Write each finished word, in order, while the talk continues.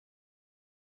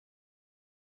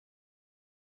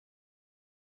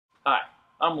Hi,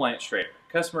 I'm Lance Schrader,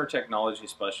 Customer Technology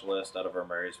Specialist out of our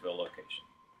Marysville location,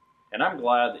 and I'm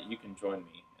glad that you can join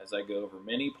me as I go over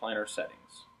many planner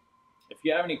settings. If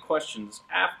you have any questions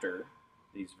after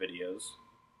these videos,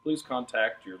 please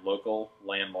contact your local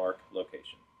landmark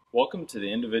location. Welcome to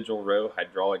the individual row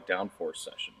hydraulic downforce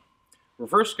session. We're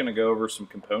first going to go over some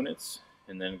components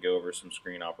and then go over some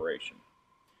screen operation.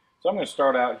 So I'm going to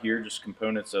start out here just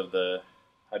components of the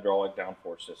hydraulic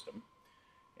downforce system.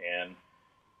 And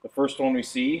the first one we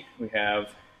see, we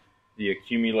have the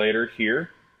accumulator here,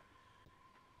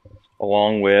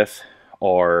 along with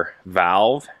our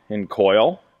valve and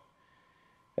coil,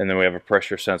 and then we have a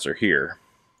pressure sensor here.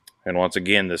 And once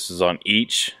again, this is on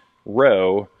each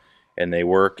row, and they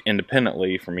work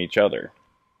independently from each other.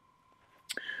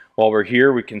 While we're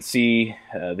here, we can see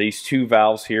these two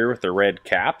valves here with the red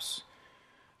caps.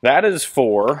 That is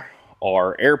for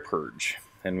our air purge,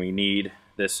 and we need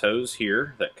this hose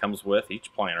here that comes with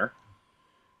each planner,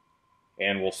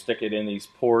 and we'll stick it in these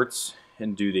ports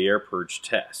and do the air purge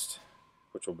test,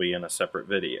 which will be in a separate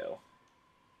video.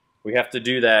 We have to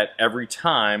do that every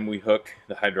time we hook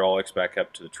the hydraulics back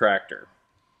up to the tractor.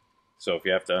 So if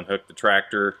you have to unhook the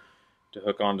tractor to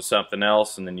hook onto something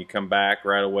else and then you come back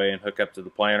right away and hook up to the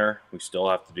planner, we still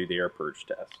have to do the air purge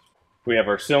test. We have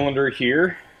our cylinder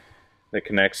here that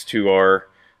connects to our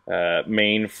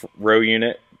main row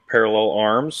unit parallel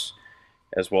arms,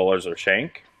 as well as our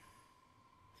shank.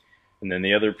 And then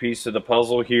the other piece of the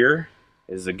puzzle here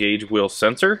is the gauge wheel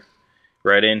sensor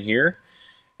right in here,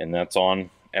 and that's on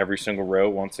every single row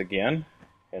once again,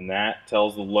 and that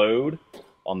tells the load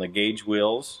on the gauge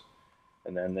wheels,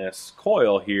 and then this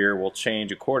coil here will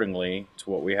change accordingly to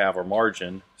what we have our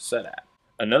margin set at.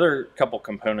 Another couple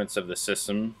components of the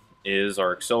system is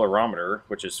our accelerometer,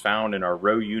 which is found in our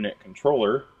row unit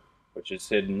controller, which is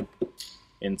hidden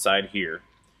inside here.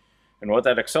 And what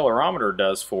that accelerometer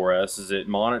does for us is it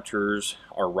monitors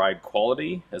our ride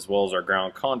quality as well as our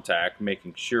ground contact,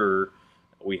 making sure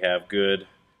we have good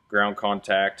ground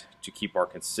contact to keep our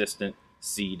consistent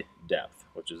seed depth,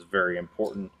 which is very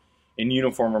important in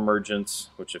uniform emergence,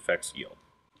 which affects yield.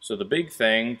 So the big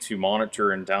thing to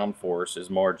monitor in downforce is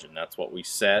margin. That's what we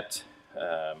set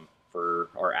for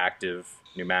our active,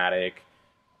 pneumatic,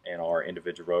 and our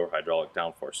individual row hydraulic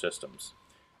downforce systems.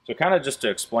 So kind of just to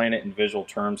explain it in visual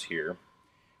terms here,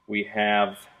 we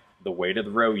have the weight of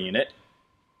the row unit,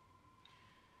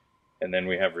 and then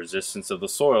we have resistance of the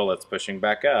soil that's pushing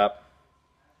back up,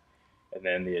 and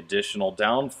then the additional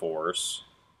downforce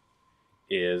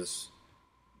is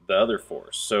the other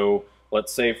force. So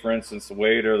let's say, for instance, the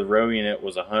weight of the row unit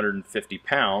was 150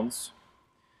 pounds,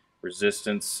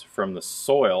 resistance from the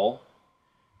soil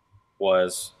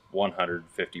was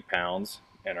 150 pounds,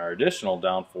 and our additional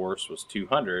downforce was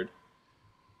 200,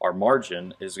 our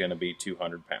margin is going to be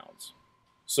 200 pounds.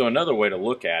 So another way to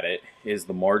look at it is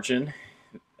the margin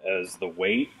as the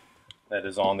weight that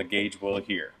is on the gauge wheel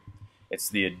here. It's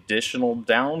the additional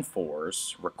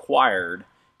downforce required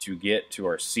to get to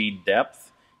our seed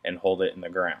depth and hold it in the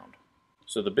ground.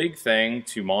 So the big thing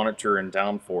to monitor in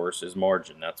downforce is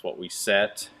margin. That's what we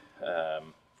set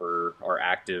for our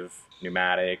active,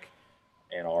 pneumatic,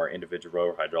 and our individual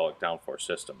row hydraulic downforce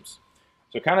systems.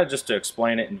 So kind of just to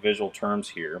explain it in visual terms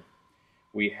here,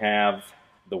 we have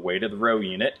the weight of the row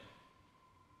unit,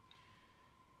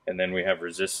 and then we have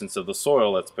resistance of the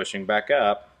soil that's pushing back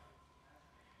up,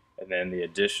 and then the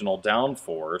additional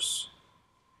downforce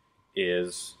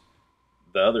is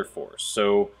the other force.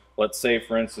 So let's say,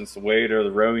 for instance, the weight of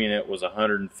the row unit was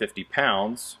 150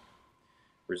 pounds,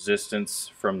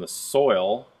 resistance from the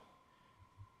soil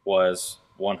was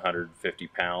 150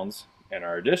 pounds, and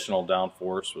our additional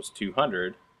downforce was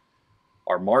 200,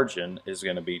 our margin is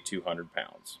going to be 200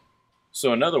 pounds.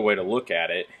 So another way to look at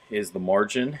it is the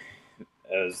margin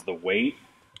as the weight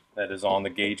that is on the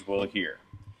gauge wheel here.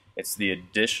 It's the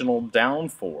additional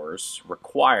downforce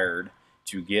required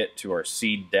to get to our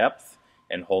seed depth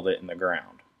and hold it in the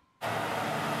ground.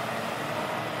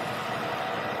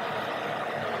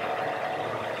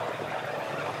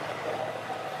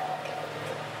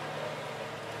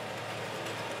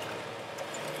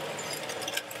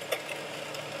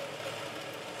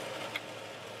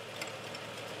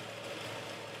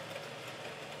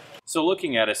 So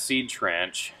looking at a seed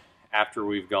trench after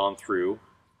we've gone through,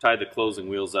 tied the closing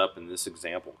wheels up in this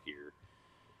example here,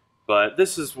 but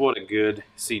this is what a good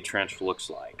seed trench looks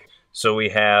like. So we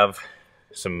have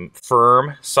some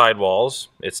firm sidewalls.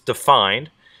 It's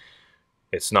defined.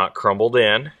 It's not crumbled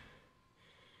in.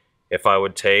 If I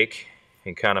would take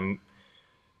and kind of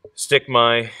stick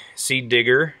my seed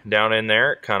digger down in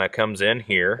there, it kind of comes in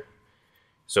here.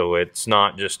 So it's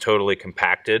not just totally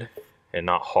compacted and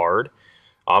not hard.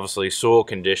 Obviously, soil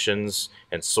conditions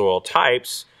and soil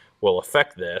types will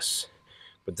affect this,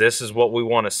 but this is what we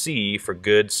want to see for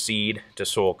good seed to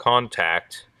soil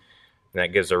contact, and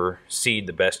that gives our seed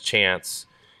the best chance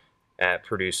at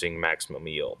producing maximum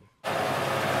yield.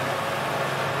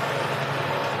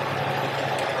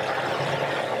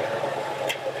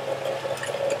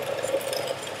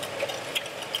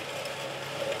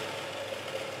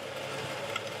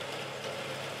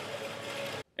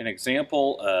 An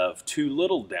example of too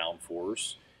little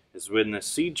downforce is when the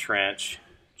seed trench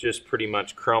just pretty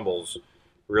much crumbles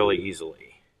really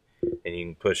easily and you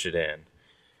can push it in.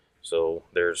 So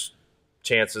there's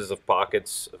chances of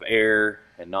pockets of air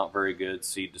and not very good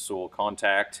seed to soil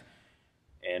contact,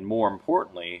 and more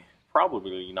importantly,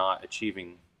 probably not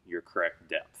achieving your correct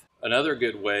depth. Another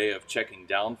good way of checking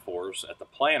downforce at the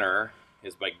planter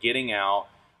is by getting out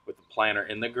with the planter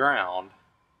in the ground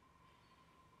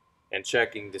and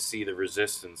checking to see the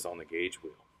resistance on the gauge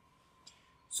wheel.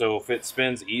 So if it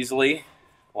spins easily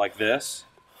like this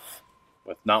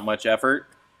with not much effort,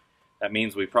 that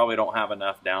means we probably don't have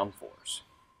enough downforce.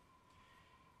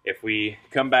 If we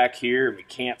come back here and we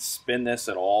can't spin this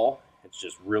at all, it's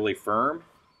just really firm,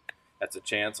 that's a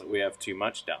chance that we have too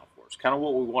much downforce. Kind of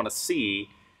what we want to see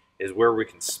is where we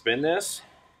can spin this,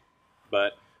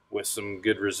 but with some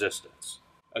good resistance.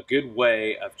 A good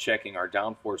way of checking our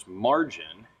downforce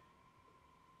margin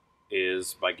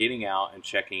is by getting out and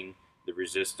checking the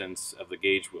resistance of the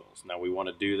gauge wheels. Now we want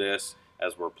to do this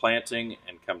as we're planting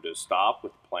and come to a stop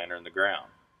with the planter in the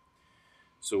ground.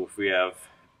 So if we have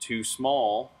too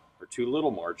small or too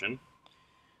little margin,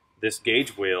 this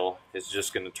gauge wheel is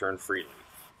just going to turn freely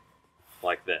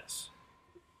like this.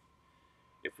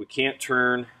 If we can't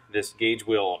turn this gauge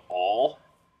wheel at all,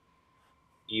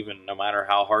 even no matter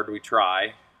how hard we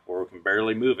try, or we can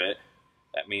barely move it,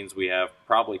 that means we have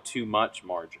probably too much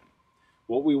margin.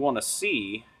 What we want to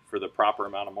see for the proper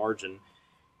amount of margin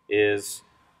is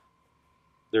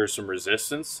there's some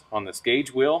resistance on this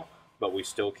gauge wheel, but we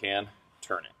still can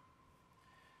turn it.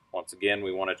 Once again,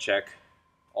 we want to check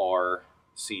our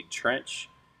seed trench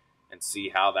and see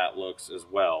how that looks as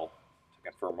well to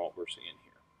confirm what we're seeing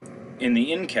here. In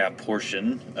the end cap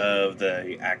portion of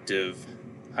the active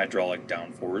hydraulic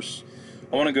downforce,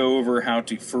 I want to go over how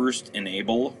to first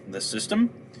enable the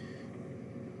system.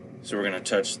 So we're going to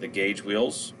touch the gauge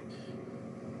wheels,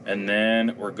 and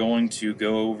then we're going to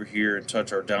go over here and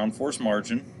touch our downforce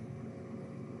margin.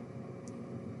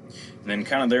 And then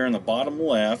kind of there in the bottom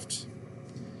left,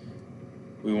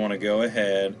 we want to go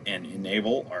ahead and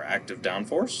enable our active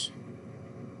downforce.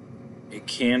 It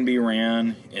can be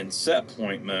ran in set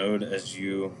point mode, as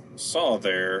you saw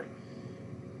there,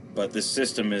 but this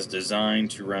system is designed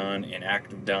to run in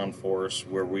active downforce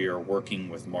where we are working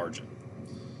with margin.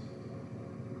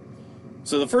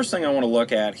 So the first thing I want to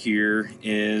look at here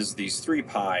is these three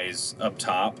pies up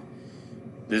top.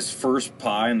 This first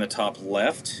pie in the top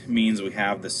left means we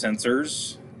have the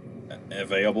sensors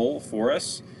available for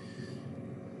us.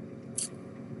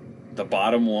 The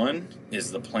bottom one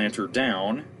is the planter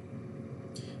down,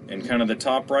 and kind of the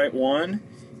top right one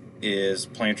is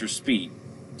planter speed.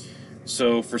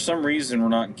 So for some reason we're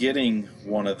not getting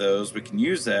one of those, we can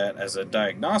use that as a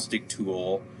diagnostic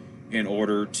tool in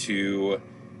order to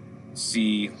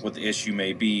see what the issue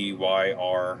may be, why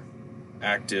our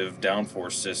active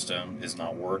downforce system is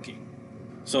not working.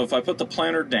 So if I put the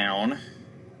planter down,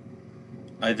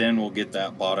 I then will get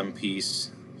that bottom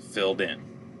piece filled in.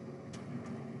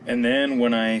 And then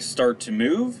when I start to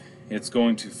move, it's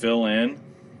going to fill in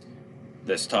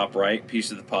this top right piece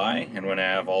of the pie, and when I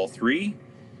have all three,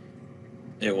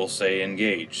 it will say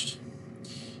engaged.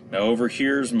 Now over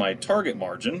here's my target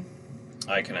margin.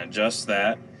 I can adjust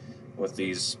that with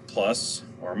these plus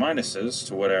or minuses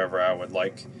to whatever I would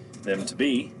like them to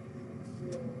be.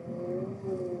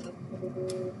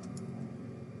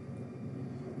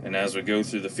 And as we go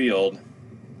through the field,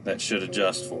 that should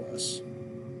adjust for us.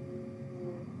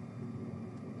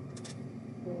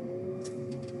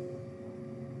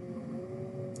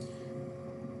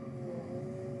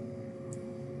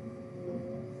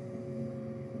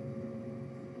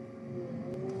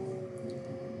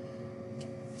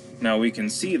 Now we can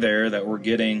see there that we're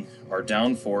getting our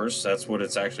downforce, that's what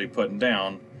it's actually putting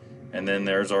down, and then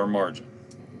there's our margin.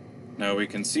 Now we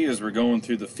can see as we're going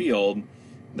through the field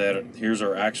that here's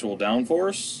our actual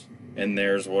downforce, and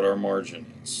there's what our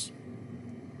margin is.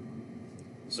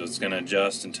 So it's going to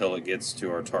adjust until it gets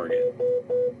to our target.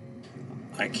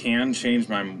 I can change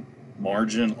my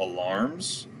margin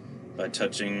alarms by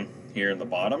touching here in the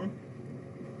bottom.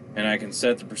 And I can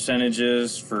set the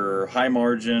percentages for high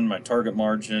margin, my target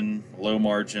margin, low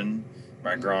margin,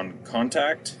 my ground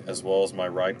contact, as well as my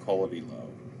ride quality low.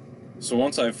 So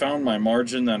once I've found my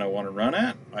margin that I want to run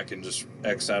at, I can just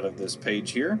X out of this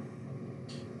page here.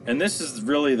 And this is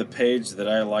really the page that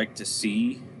I like to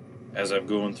see as I'm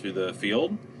going through the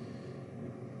field.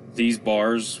 These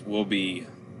bars will be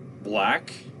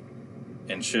black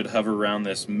and should hover around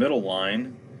this middle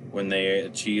line when they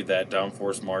achieve that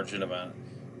downforce margin of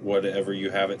whatever you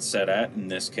have it set at. In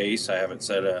this case, I have it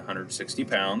set at 160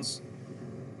 pounds.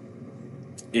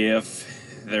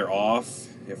 If they're off,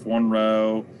 if one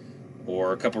row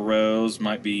or a couple rows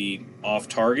might be off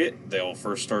target, they'll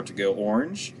first start to go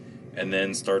orange and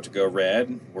then start to go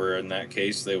red, where in that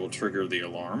case they will trigger the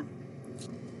alarm.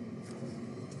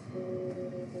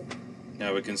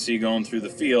 Now we can see going through the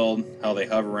field how they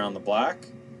hover around the black.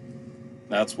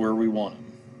 That's where we want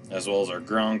them. As well as our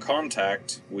ground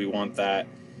contact, we want that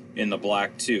in the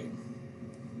black too.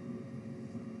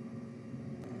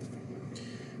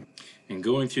 And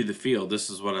going through the field, this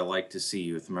is what I like to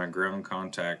see with my ground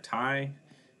contact high,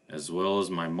 as well as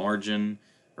my margin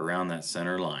around that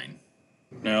center line.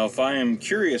 Now if I am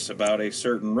curious about a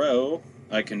certain row,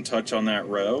 I can touch on that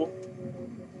row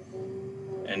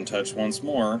and touch once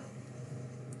more,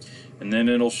 and then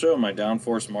it'll show my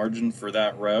downforce margin for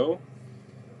that row,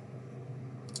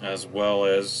 as well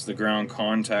as the ground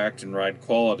contact and ride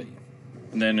quality.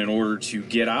 And then in order to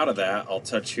get out of that, I'll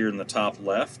touch here in the top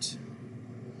left,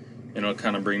 and it'll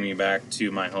kind of bring me back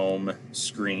to my home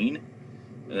screen.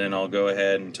 And then I'll go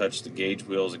ahead and touch the gauge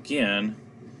wheels again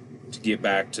to get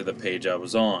back to the page I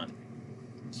was on.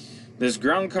 This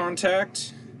ground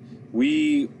contact,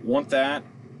 we want that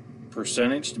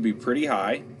percentage to be pretty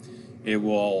high. It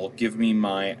will give me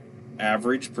my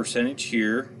average percentage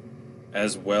here,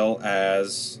 as well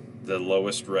as the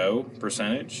lowest row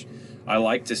percentage. I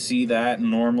like to see that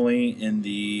normally in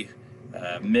the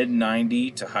mid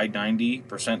 90 to high 90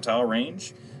 percentile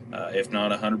range, if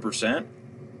not 100%.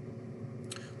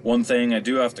 One thing I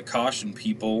do have to caution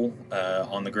people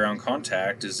on the ground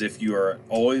contact is if you are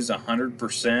always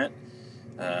 100%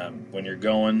 when you're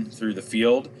going through the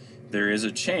field, there is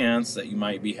a chance that you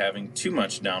might be having too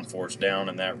much downforce down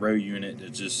and that row unit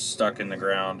is just stuck in the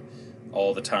ground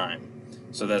all the time.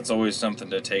 So that's always something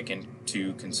to take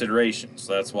into consideration.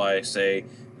 So that's why I say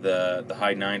the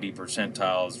high 90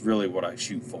 percentile is really what I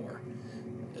shoot for.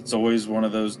 It's always one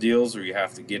of those deals where you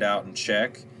have to get out and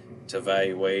check to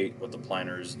evaluate what the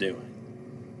planter is doing.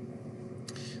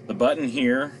 The button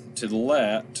here to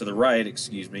the right,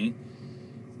 excuse me,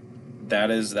 that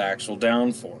is the actual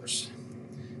downforce.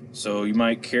 So you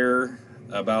might care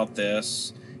about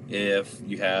this if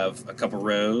you have a couple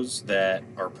rows that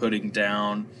are putting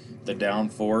down the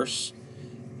downforce,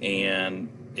 and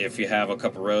if you have a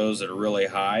couple rows that are really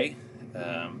high,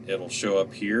 it'll show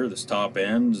up here. This top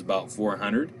end is about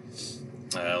 400.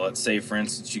 Let's say for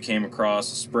instance you came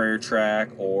across a sprayer track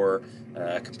or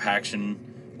a compaction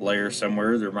layer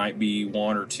somewhere. There might be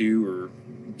one or two or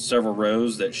several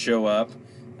rows that show up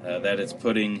that it's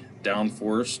putting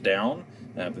downforce down,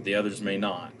 but the others may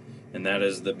not. And that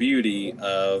is the beauty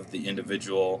of the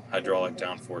individual hydraulic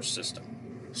downforce system.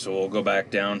 So we'll go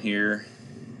back down here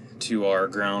to our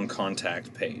ground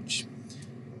contact page.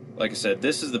 Like I said,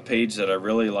 this is the page that I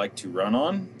really like to run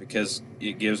on because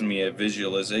it gives me a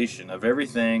visualization of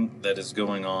everything that is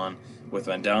going on with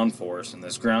my downforce, and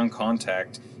this ground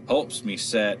contact helps me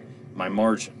set my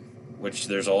margin, which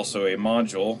there's also a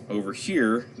module over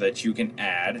here that you can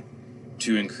add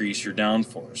to increase your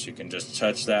downforce. You can just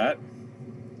touch that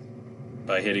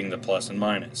by hitting the plus and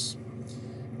minus.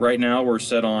 Right now we're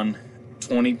set on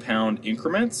 20-pound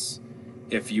increments.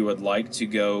 If you would like to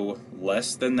go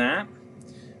less than that,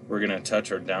 we're going to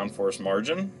touch our downforce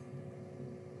margin,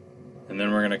 and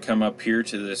then we're going to come up here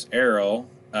to this arrow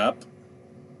up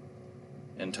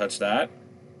and touch that,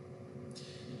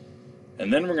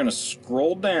 and then we're going to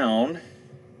scroll down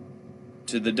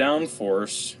to the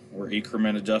downforce where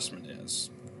increment adjustment is.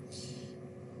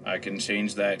 I can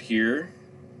change that here.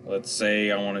 Let's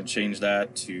say I want to change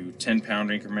that to 10-pound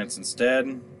increments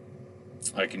instead.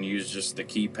 I can use just the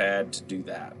keypad to do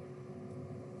that.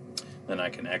 Then I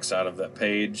can X out of that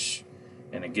page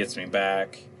and it gets me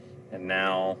back, and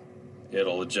now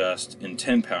it'll adjust in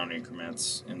 10-pound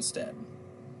increments instead.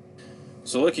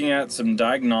 So looking at some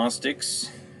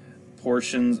diagnostics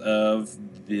portions of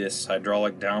this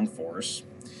hydraulic downforce,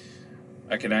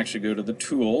 I can actually go to the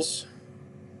tools,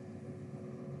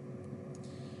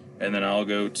 and then I'll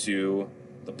go to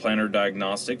the planter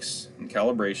diagnostics and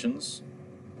calibrations.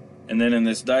 And then in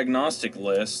this diagnostic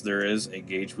list, there is a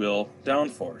gauge wheel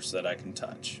downforce that I can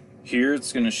touch. Here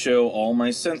it's going to show all my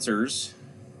sensors,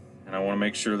 and I want to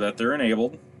make sure that they're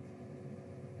enabled,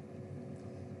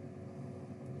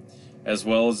 as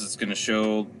well as it's going to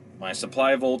show my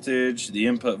supply voltage, the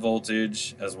input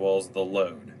voltage, as well as the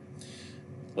load.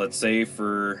 Let's say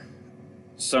for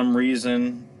some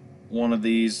reason one of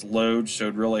these loads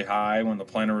showed really high when the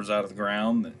planter was out of the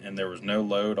ground and there was no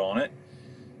load on it.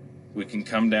 We can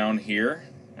come down here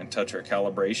and touch our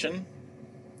calibration.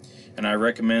 And I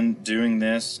recommend doing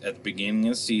this at the beginning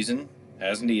of the season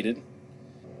as needed.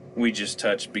 We just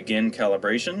touch begin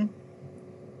calibration.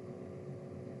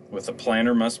 With the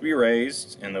planter must be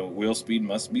raised and the wheel speed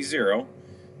must be 0.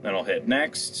 Then I'll hit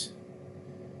next.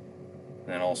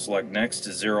 Then I'll select next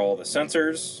to 0 all the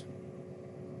sensors.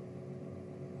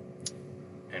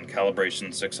 And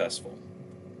calibration successful.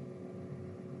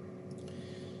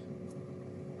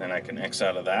 Then I can X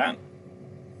out of that.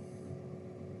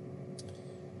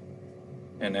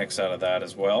 And X out of that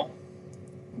as well.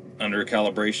 Under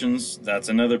calibrations, that's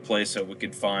another place that we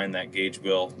could find that gauge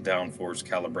wheel downforce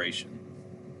calibration.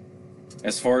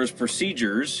 As far as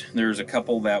procedures, there's a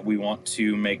couple that we want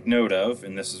to make note of,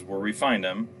 and this is where we find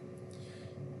them,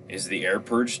 is the air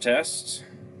purge test.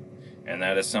 And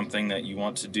that is something that you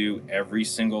want to do every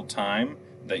single time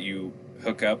that you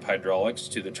hook up hydraulics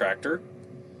to the tractor,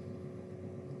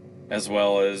 as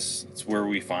well as it's where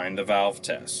we find the valve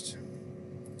test.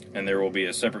 And there will be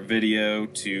a separate video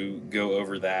to go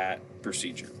over that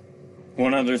procedure.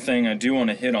 One other thing I do want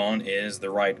to hit on is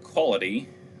the ride quality.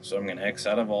 So I'm going to X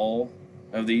out of all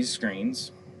of these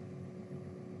screens.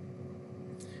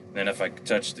 Then if I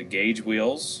touch the gauge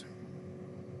wheels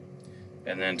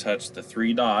and then touch the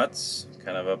 3 dots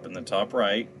kind of up in the top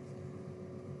right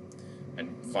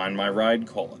and find my ride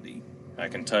quality, I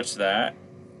can touch that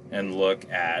and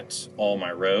look at all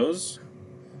my rows,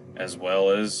 as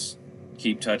well as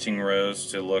keep touching rows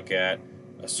to look at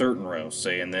a certain row,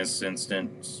 say in this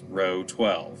instance row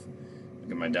 12.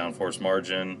 Look at my downforce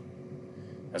margin,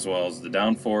 as well as the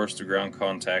downforce, the ground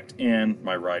contact, and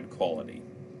my ride quality.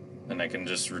 Then I can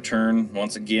just return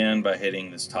once again by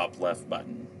hitting this top left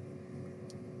button.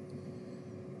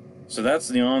 So that's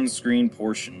the on-screen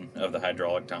portion of the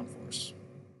hydraulic downforce.